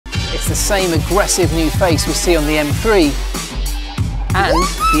the same aggressive new face we see on the M3 and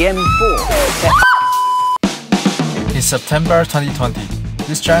the M4. In September 2020,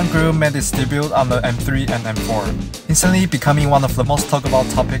 this giant grille made its debut on the M3 and M4, instantly becoming one of the most talked about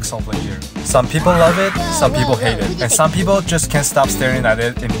topics of the year. Some people love it, some people hate it, and some people just can't stop staring at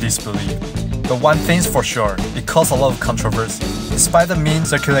it in disbelief. But one thing's for sure, it caused a lot of controversy. Despite the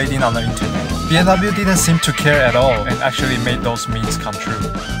memes circulating on the internet, BMW didn't seem to care at all and actually made those memes come true.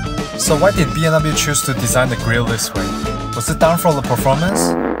 So why did BMW choose to design the grille this way? Was it down for the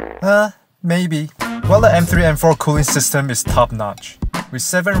performance? Maybe. Well, the M3 and M4 cooling system is top-notch, with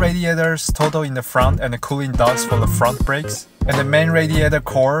 7 radiators total in the front and the cooling ducts for the front brakes, and the main radiator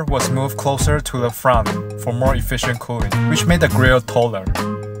core was moved closer to the front for more efficient cooling, which made the grille taller.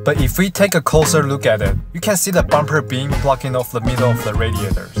 But if we take a closer look at it, you can see the bumper beam blocking off the middle of the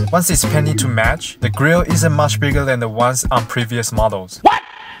radiators. Once it's painted to match, the grille isn't much bigger than the ones on previous models. What?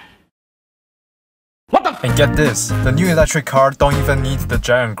 And get this, the new electric car don't even need the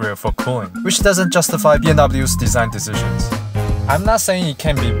giant grille for cooling, which doesn't justify BMW's design decisions. I'm not saying it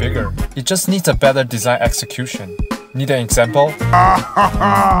can be bigger, it just needs a better design execution. Need an example?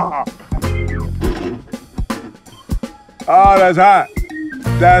 Oh, that's hot!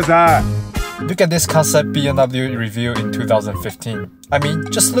 That's hot! Look at this concept BMW review in 2015. I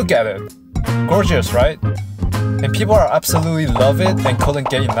mean, just look at it. Gorgeous, right? And people are absolutely love it and couldn't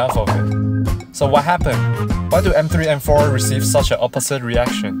get enough of it. So what happened? Why do M3 and M4 receive such an opposite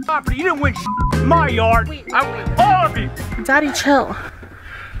reaction? You didn't win in my yard. I win all of you. Daddy, chill.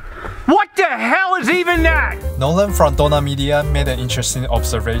 What the hell is even that? Nolan from Dona Media made an interesting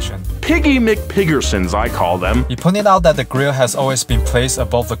observation. Piggy McPiggersons, I call them. He pointed out that the grille has always been placed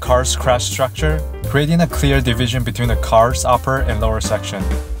above the car's crash structure, creating a clear division between the car's upper and lower section.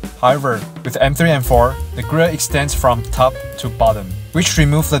 However, with M3 and M4, the grille extends from top to bottom, which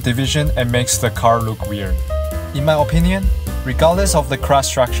removes the division and makes the car look weird. In my opinion, regardless of the crash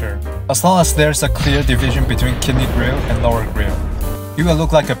structure, as long as there's a clear division between kidney grille and lower grille, it will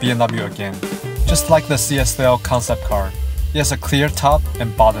look like a BMW again, just like the CSL concept car. It has a clear top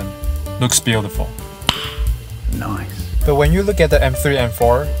and bottom. Looks beautiful. Nice. But when you look at the M3 and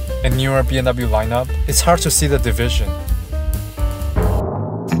M4 and newer BMW lineup, it's hard to see the division.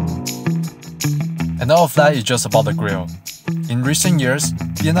 And all of that is just about the grille. In recent years,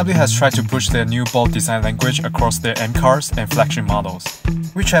 BMW has tried to push their new bold design language across their M cars and flagship models,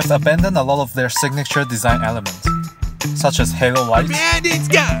 which have abandoned a lot of their signature design elements, such as halo lights, And it's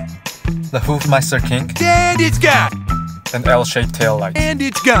gone! the Hoofmeister kink, And it's gone! and L-shaped taillights. And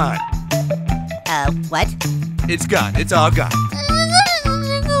it's gone! What? It's gone. It's all gone.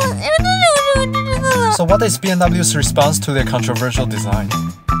 So what is BMW's response to their controversial design?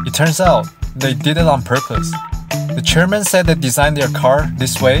 It turns out, they did it on purpose. The chairman said they designed their car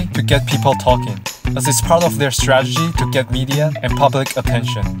this way to get people talking, as it's part of their strategy to get media and public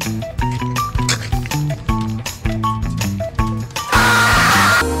attention.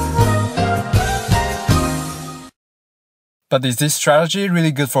 But is this strategy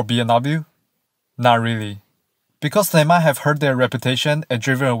really good for BMW? Not really, because they might have hurt their reputation and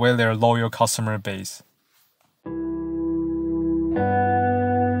driven away their loyal customer base.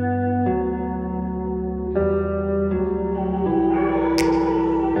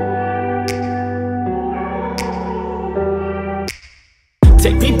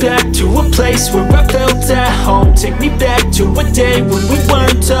 Take me back to a place where I felt at home. Take me back to a day when we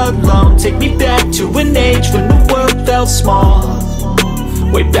weren't alone. Take me back to an age when the world felt small,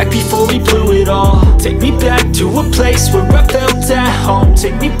 way back before we blew it all. Take me back to a place where I felt at home.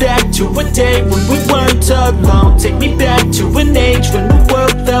 Take me back to a day when we weren't alone. Take me back to an age when the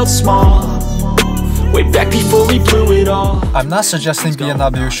world felt small, way back before we blew it all. I'm not suggesting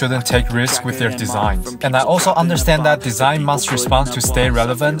BMW shouldn't take risks with their designs, and I also understand that design must respond to stay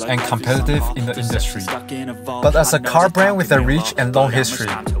relevant and competitive in the industry. But as a car brand with a rich and long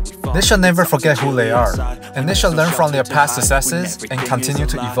history, they should never forget who they are, and they should learn from their past successes and continue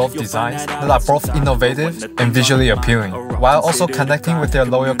to evolve designs that are both innovative and visually appealing, while also connecting with their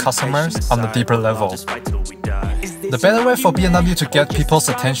loyal customers on a deeper level. The better way for BMW to get people's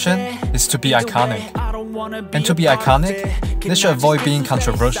attention is to be iconic. And to be iconic, they should avoid being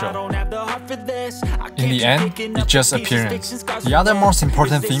controversial. In the end, it's just appearance. The other most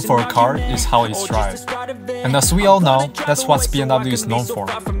important thing for a car is how it's drives. And as we all know, that's what BMW is known for.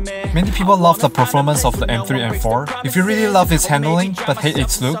 Many people love the performance of the M3 and M4. If you really love its handling but hate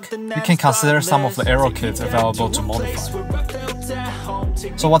its look, you can consider some of the aero kits available to modify.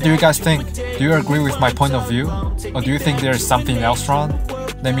 So what do you guys think? Do you agree with my point of view? Or do you think there is something else wrong?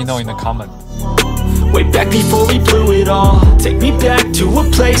 Let me know in the comment. way back before we blew it all. Take me back to a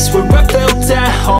place where I felt at home.